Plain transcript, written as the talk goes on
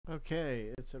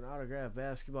Okay, it's an autograph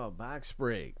basketball box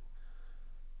break.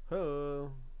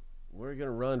 Oh, we're going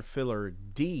to run filler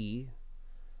D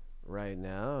right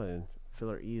now, and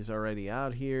filler E is already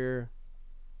out here.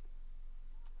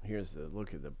 Here's the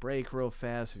look at the break real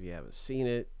fast if you haven't seen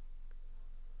it.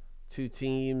 Two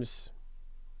teams.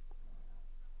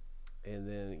 And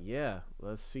then, yeah,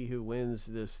 let's see who wins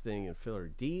this thing in filler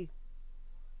D.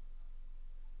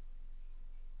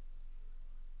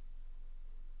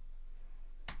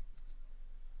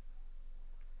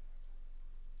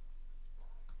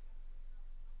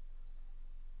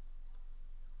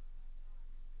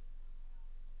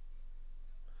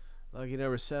 Lucky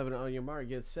number 7 on your mark.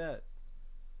 Get set.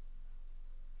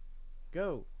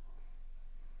 Go.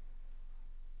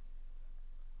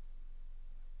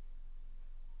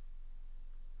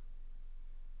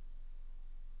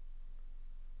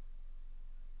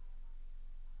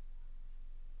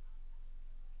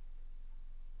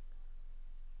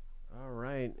 All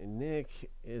right, Nick,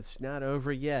 it's not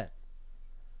over yet.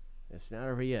 It's not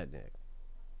over yet, Nick.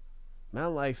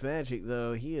 Mountain Life Magic,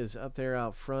 though, he is up there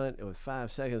out front with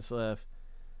 5 seconds left.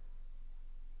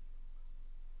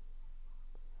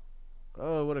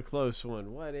 Oh, what a close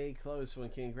one. What a close one.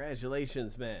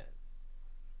 Congratulations, man.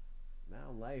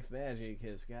 Mountain Life Magic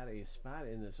has got a spot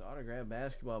in this autograph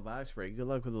basketball box break. Good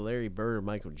luck with the Larry Bird or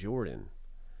Michael Jordan.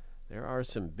 There are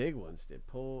some big ones to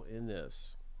pull in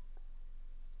this.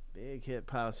 Big hit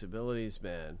possibilities,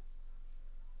 man.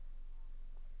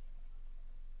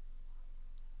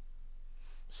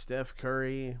 Steph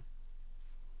Curry,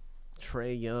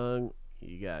 Trae Young.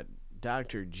 You got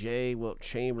Dr. J, Wilt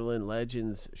Chamberlain,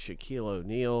 Legends, Shaquille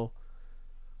O'Neal,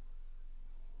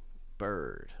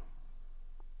 Bird.